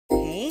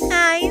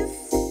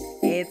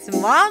it's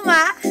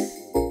Mama.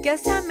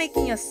 Guess I'm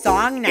making a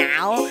song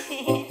now.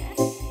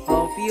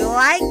 Hope you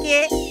like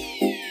it.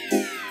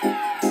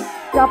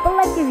 Drop a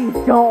like if you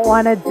don't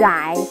want to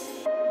die.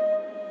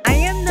 I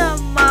am the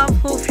mom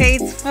who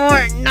hates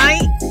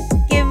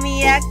Fortnite. Give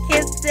me a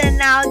kiss and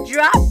I'll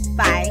drop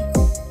by.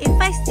 If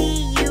I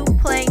see you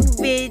playing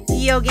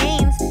video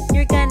games,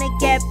 you're gonna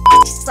get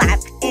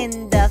slapped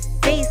in the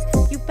face.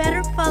 You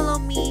better follow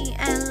me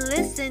and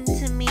listen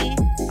to me,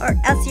 or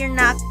else you're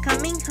not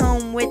coming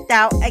home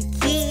without a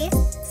key.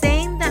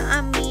 Saying that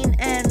I'm mean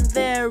and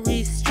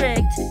very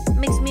strict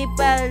makes me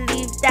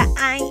believe that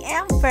I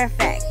am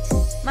perfect.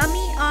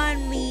 Mommy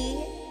on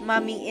me,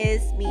 mommy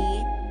is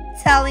me.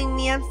 Telling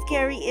me I'm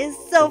scary is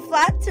so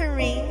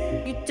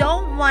flattering. You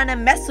don't wanna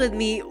mess with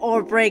me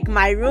or break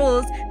my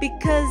rules,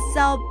 because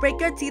I'll break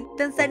your teeth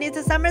and send you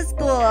to summer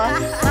school.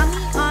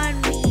 Mommy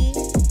on me,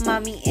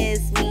 mommy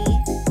is me.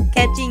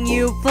 Catching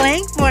you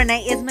playing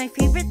Fortnite is my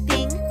favorite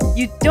thing.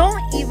 You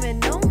don't even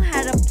know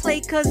how to play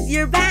cause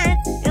you're bad.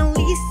 At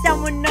least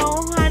someone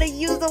know how to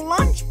use a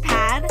launch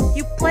pad.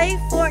 You play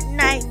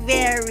Fortnite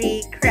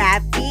very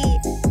crappy.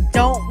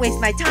 Don't waste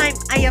my time,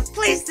 I have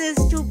places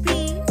to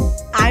be.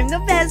 I'm the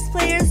best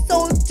player,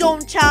 so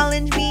don't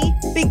challenge me,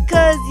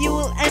 because you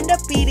will end up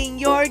eating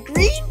your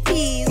green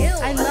peas.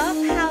 I love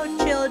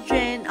how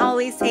children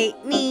always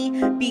hate me,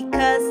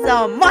 because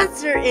a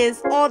monster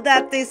is all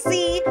that they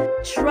see.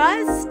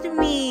 Trust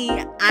me,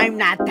 I'm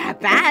not that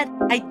bad.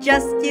 I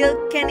just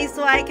steal candy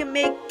so I can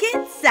make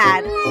kids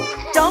sad.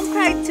 Don't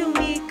cry to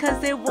me,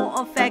 cause it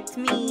won't affect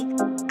me.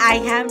 I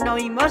have no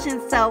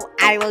emotions, so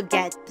I will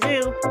get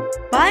through.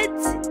 But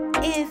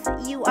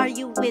if you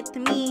argue with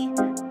me,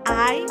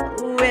 I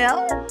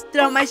will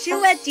throw my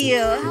shoe at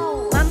you.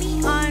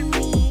 Mommy on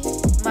me,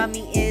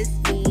 mommy is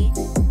me.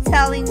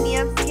 Telling me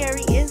I'm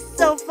scary is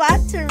so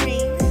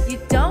flattering.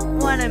 You don't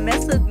wanna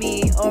mess with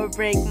me or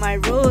break my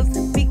rules,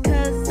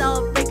 because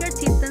I'll break your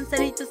teeth and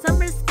send you to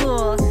summer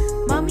school.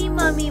 Mommy,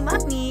 mommy,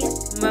 mommy,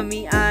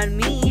 mommy on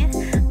me.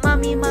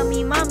 Mommy,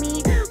 mommy,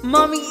 mommy,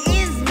 mommy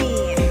is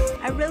me.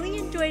 I really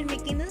enjoyed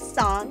making this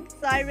song,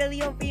 so I really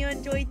hope you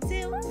enjoyed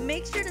too.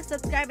 Make sure to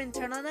subscribe and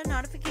turn on the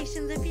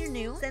notifications if you're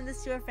new. Send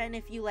this to a friend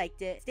if you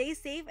liked it. Stay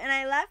safe and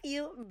I love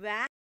you.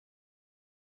 Bye.